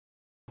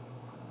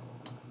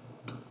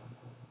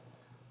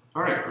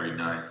All right, grade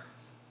 9s.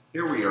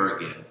 Here we are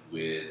again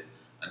with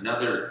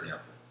another example.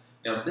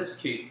 Now in this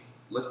case,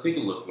 let's take a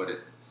look what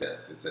it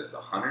says. It says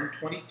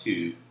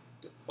 122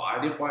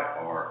 divided by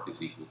r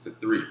is equal to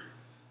 3.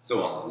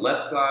 So on the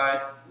left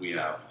side, we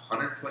have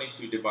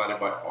 122 divided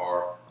by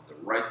r. On the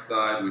right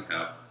side, we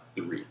have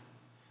 3.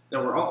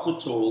 Now we're also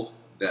told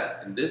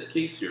that in this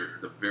case here,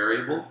 the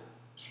variable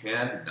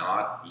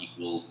cannot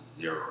equal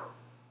 0.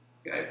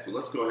 Okay, so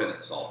let's go ahead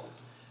and solve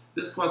this.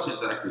 This question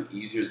is actually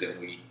easier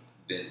than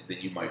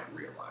you might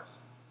realize.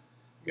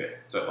 Okay,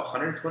 so I have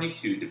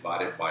 122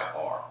 divided by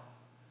r.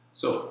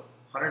 So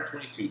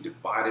 122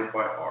 divided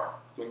by r.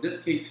 So in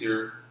this case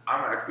here,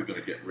 I'm actually going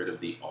to get rid of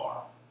the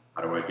r.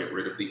 How do I get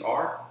rid of the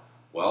r?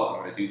 Well,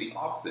 I'm going to do the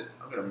opposite.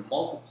 I'm going to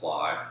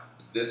multiply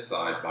this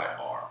side by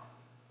r.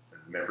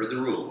 And remember the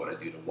rule. What I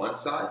do to one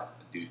side,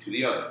 I do to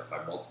the other. If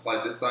I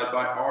multiply this side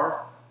by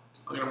r,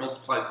 I'm going to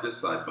multiply this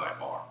side by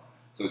r.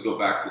 So we go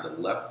back to the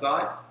left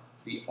side,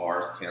 the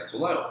r's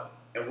cancel out.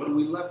 And what are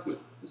we left with?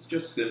 It's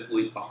just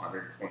simply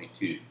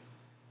 122.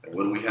 And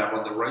what do we have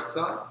on the right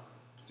side?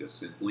 Just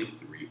simply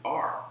 3r.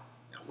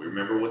 Now we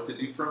remember what to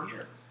do from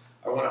here.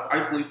 I want to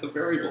isolate the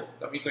variable.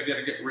 That means I got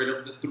to get rid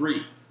of the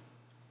 3.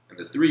 And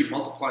the 3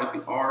 multiplies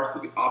the r, so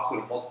the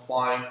opposite of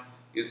multiplying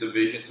is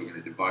division. So we're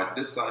going to divide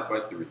this side by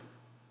 3.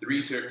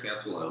 3's here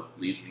cancel out,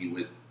 leaves me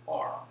with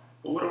r.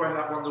 But what do I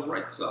have on the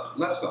right side,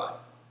 left side?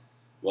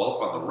 Well,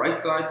 if on the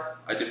right side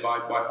I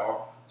divide by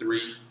r,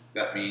 3,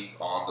 that means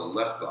on the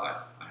left side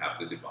I have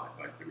to divide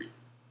by 3.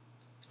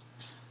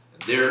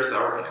 And there's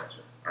our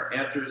answer. Our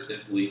answer is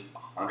simply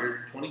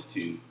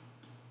 122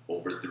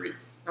 over 3.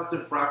 That's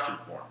in fraction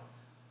form.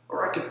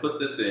 Or I could put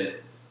this into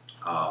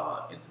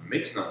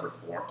mixed number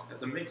form.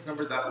 As a mixed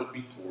number, that would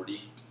be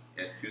 40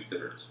 and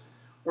 2/3.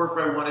 Or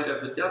if I wanted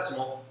as a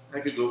decimal, I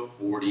could go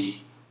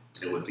 40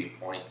 and it would be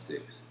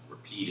 0.6,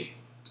 repeating,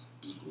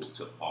 equal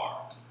to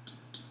r.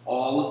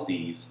 All of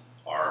these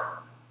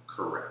are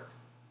correct.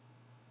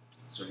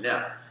 So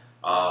now,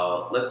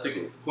 let's take a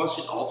look. The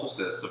question also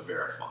says to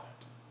verify.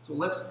 So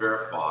let's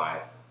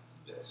verify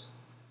this.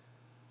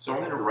 So I'm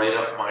going to write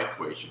up my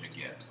equation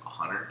again.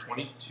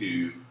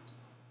 122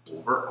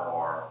 over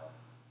r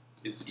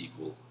is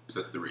equal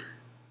to 3.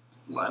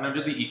 Line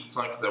under the equal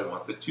sign because I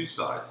want the two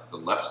sides, the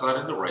left side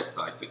and the right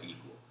side, to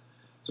equal.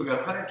 So we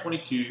got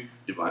 122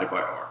 divided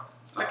by r.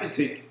 I can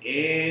take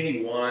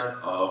any one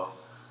of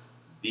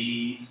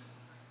these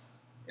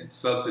and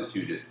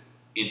substitute it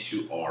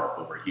into r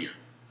over here.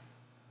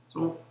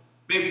 So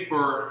maybe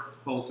for,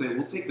 we'll say,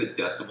 we'll take the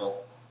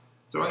decimal.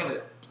 So I'm going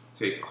to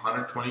take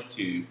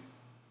 122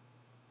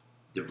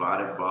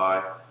 divided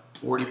by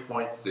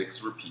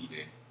 40.6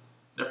 repeating.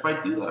 And if I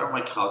do that on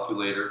my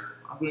calculator,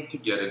 I'm going to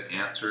get an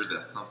answer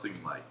that's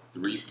something like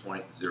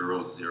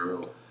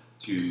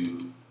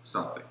 3.002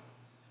 something.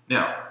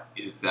 Now,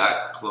 is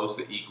that close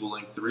to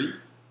equaling 3?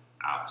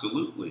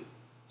 Absolutely.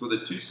 So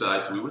the two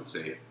sides, we would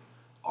say,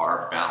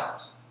 are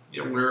balanced.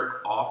 You know,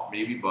 we're off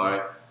maybe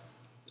by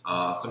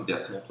some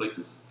decimal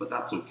places, but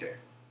that's okay.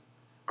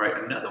 All right,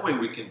 another way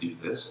we can do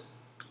this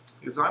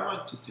is I'm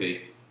going to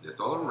take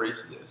this, I'll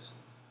erase this,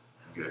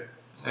 okay,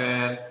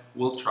 and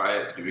we'll try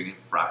it doing in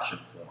fraction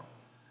form.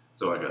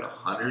 So I got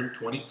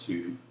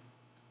 122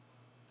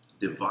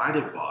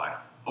 divided by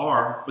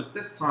r, but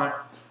this time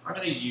I'm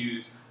going to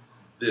use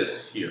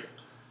this here.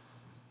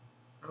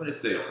 I'm going to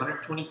say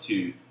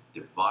 122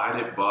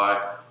 divided by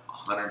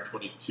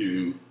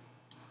 122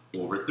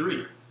 over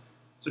 3.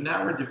 So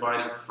now we're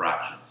dividing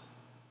fractions.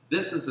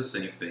 This is the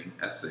same thing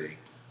as saying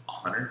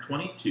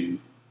 122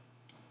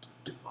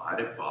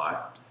 divided by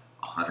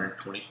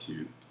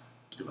 122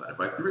 divided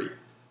by 3.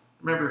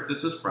 Remember, if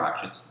this is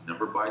fractions,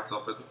 number by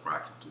itself as a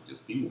fraction would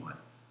just be 1.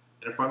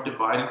 And if I'm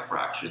dividing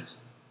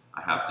fractions,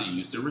 I have to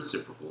use the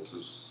reciprocals,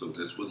 so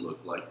this would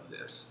look like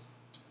this.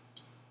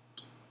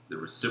 The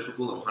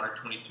reciprocal of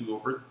 122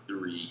 over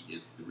 3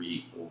 is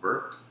 3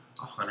 over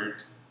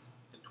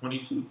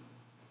 122.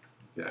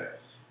 Okay.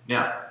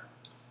 Now,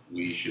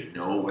 we should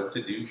know what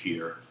to do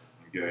here.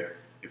 Okay.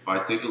 If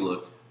I take a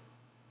look,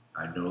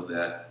 I know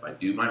that if I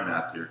do my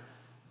math here,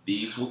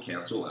 these will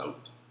cancel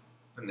out.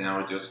 And now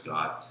I just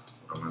got,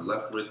 what I'm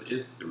left with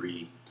is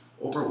 3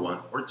 over 1,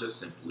 or just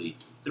simply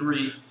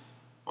 3.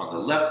 On the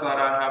left side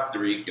I have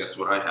 3. Guess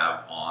what I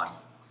have on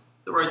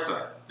the right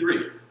side?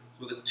 3.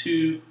 So the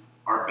two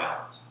are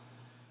balanced.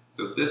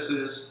 So this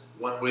is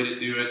one way to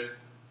do it.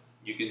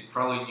 You can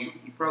probably,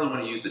 you probably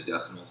want to use the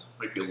decimals.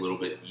 Might be a little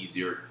bit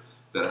easier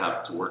instead of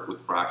having to work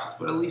with fractions,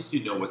 but at least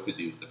you know what to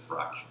do with the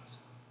fractions.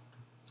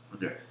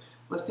 Okay,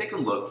 let's take a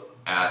look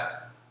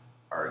at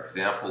our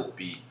example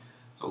B.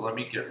 So let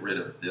me get rid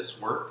of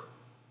this work.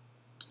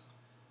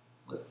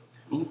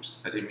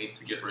 Oops, I didn't mean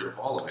to get rid of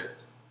all of it.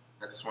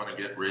 I just want to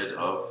get rid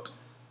of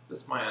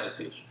just my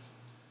annotations.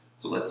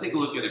 So let's take a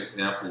look at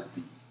example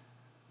B.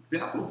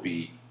 Example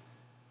B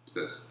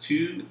says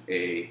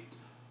 2a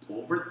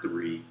over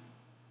 3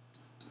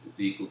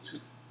 is equal to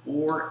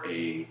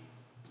 4a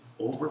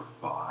over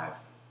 5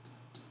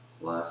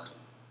 plus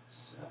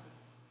 7.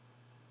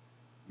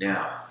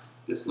 Now,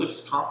 this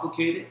looks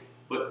complicated,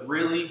 but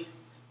really,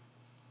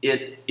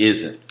 It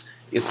isn't.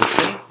 It's the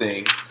same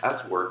thing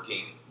as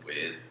working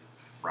with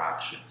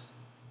fractions.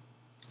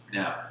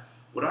 Now,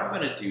 what I'm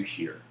going to do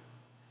here,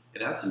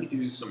 and as we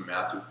do some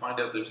math, we find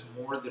out there's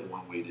more than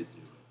one way to do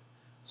it.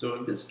 So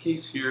in this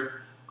case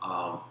here,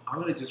 I'm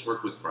going to just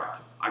work with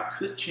fractions. I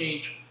could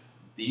change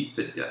these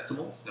to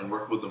decimals and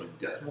work with them in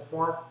decimal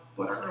form,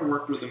 but I'm going to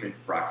work with them in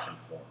fraction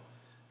form.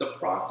 The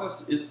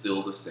process is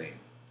still the same.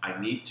 I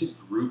need to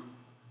group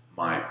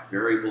my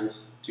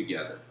variables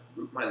together,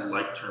 group my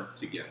like terms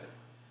together.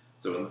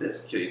 So in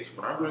this case,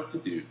 what I'm going to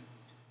do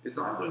is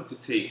I'm going to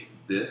take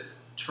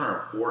this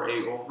term,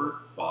 4a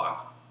over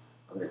 5,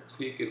 I'm going to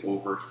take it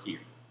over here.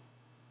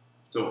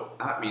 So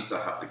that means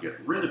I have to get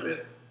rid of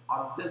it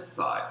on this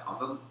side, on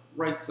the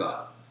right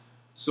side.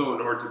 So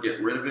in order to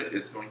get rid of it,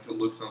 it's going to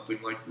look something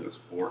like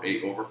this,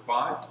 4a over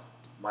 5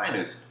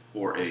 minus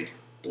 4a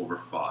over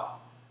 5.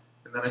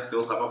 And then I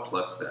still have a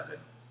plus 7,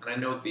 and I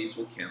know these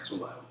will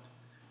cancel out.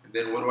 And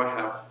then what do I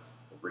have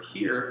over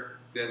here?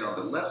 Then on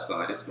the left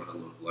side, it's going to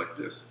look like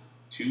this,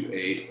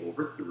 2a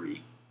over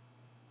 3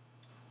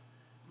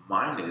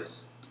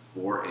 minus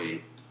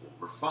 4a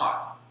over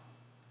 5.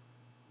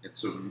 And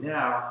so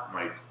now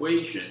my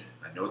equation,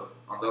 I know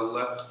on the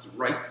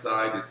right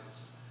side,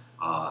 it's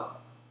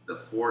the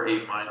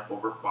 4a minus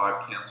over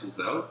 5 cancels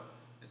out.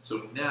 And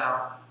so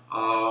now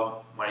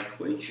my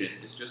equation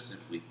is just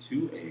simply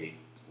 2a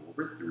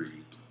over 3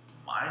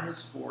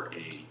 minus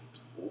 4a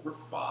over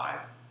 5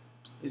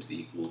 is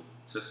equal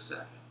to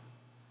 7.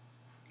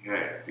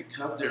 Okay,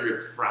 because they're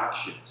in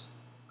fractions,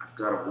 I've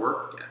got to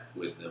work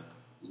with them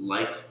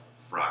like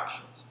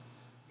fractions.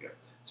 Okay,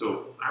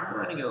 so I'm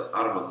running out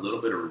of a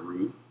little bit of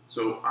room,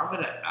 so I'm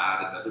going to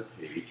add another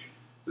page.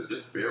 So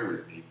just bear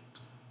with me.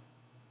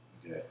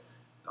 Okay,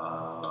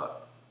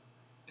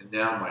 and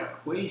now my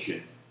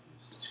equation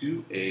is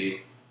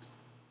 2a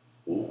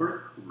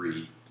over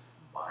 3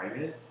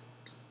 minus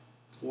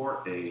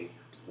 4a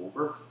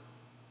over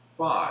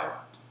 5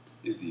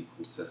 is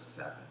equal to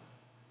 7.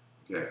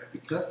 Okay,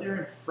 because they're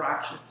in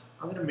fractions,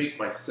 I'm going to make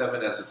my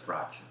 7 as a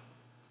fraction.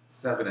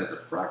 7 as a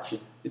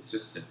fraction is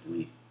just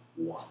simply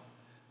 1.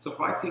 So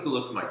if I take a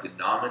look at my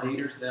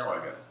denominators now,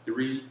 I've got a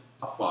 3,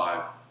 a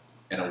 5,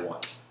 and a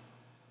 1.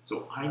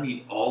 So I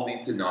need all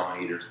these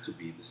denominators to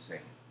be the same.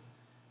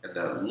 And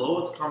the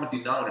lowest common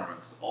denominator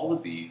amongst all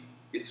of these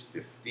is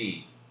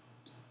 15.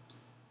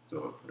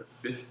 So I'll put a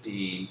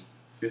 15,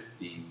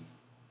 15,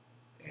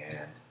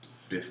 and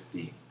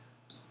 15.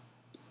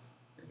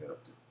 And got an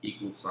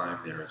equal sign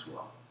there as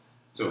well.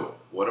 So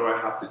what do I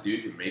have to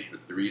do to make the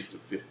 3 into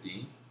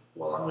 15?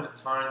 Well, I'm going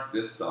to times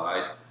this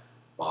side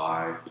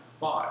by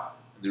 5.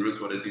 And the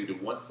roots, what I do to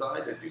one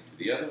side, I do to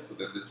the other, so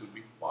then this would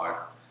be 5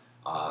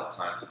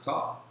 times the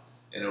top.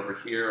 And over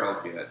here,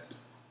 I'll get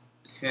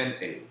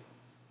 10a.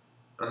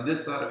 On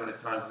this side, I'm going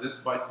to times this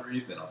by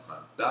 3, then I'll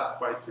times that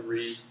by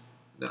 3,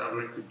 then I'm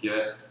going to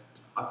get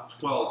a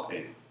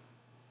 12a.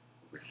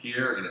 Over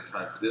here, I'm going to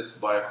times this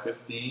by a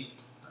 15,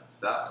 times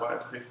that by a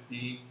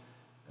 15,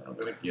 and I'm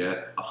going to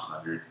get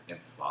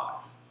 105.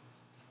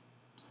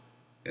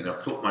 And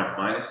I'll put my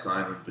minus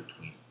sign in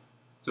between.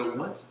 So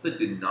once the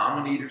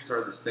denominators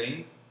are the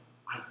same,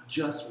 I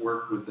just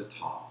work with the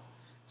top.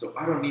 So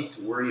I don't need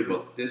to worry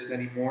about this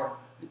anymore.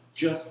 I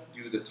just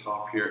do the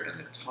top here, and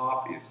the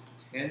top is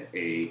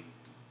 10a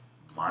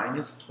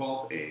minus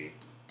 12a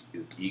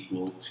is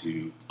equal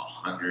to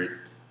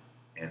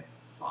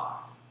 105.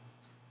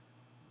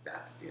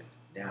 That's it.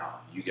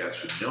 Now, you guys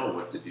should know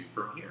what to do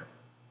from here,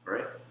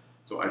 right?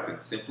 So I can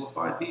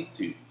simplify these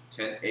two.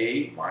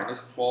 10a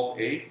minus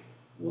 12a,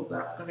 well,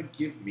 that's going to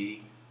give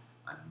me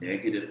a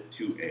negative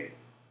 2a.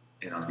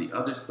 And on the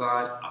other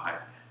side, I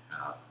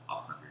have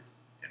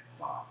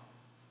 105.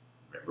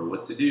 Remember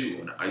what to do.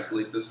 We're going to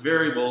isolate this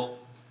variable.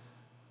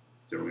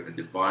 So we're going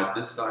to divide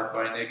this side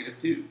by negative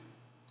 2.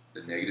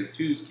 The negative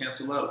 2's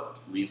cancel out,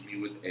 leaves me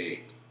with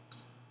a.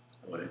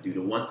 What I do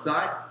to one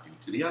side, do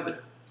to the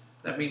other.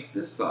 That means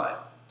this side,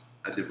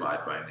 I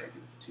divide by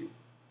negative 2.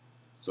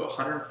 So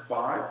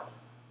 105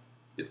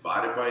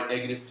 divided by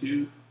negative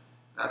 2,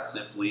 that's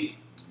simply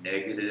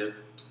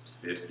negative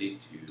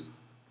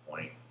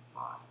 52.5.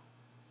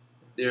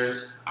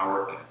 There's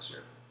our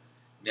answer.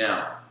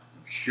 Now,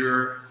 I'm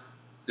sure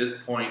at this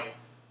point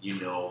you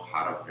know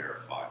how to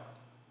verify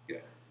it.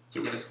 Okay, so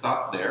we're going to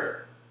stop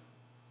there.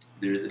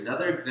 There's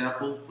another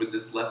example for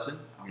this lesson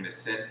I'm going to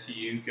send to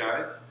you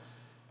guys,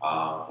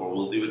 or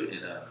we'll do it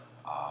in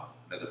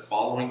another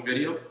following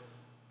video.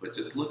 But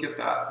just look at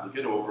that, look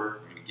it over.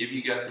 I'm going to give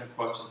you guys some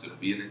questions. It'll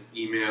be in an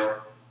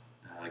email.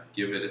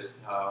 Give it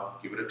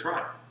a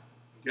try.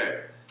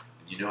 Okay,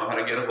 and you know how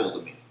to get a hold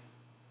of me.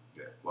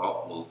 Okay,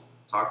 well, we'll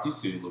talk to you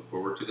soon. Look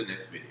forward to the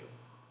next video.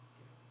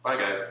 Bye,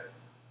 guys.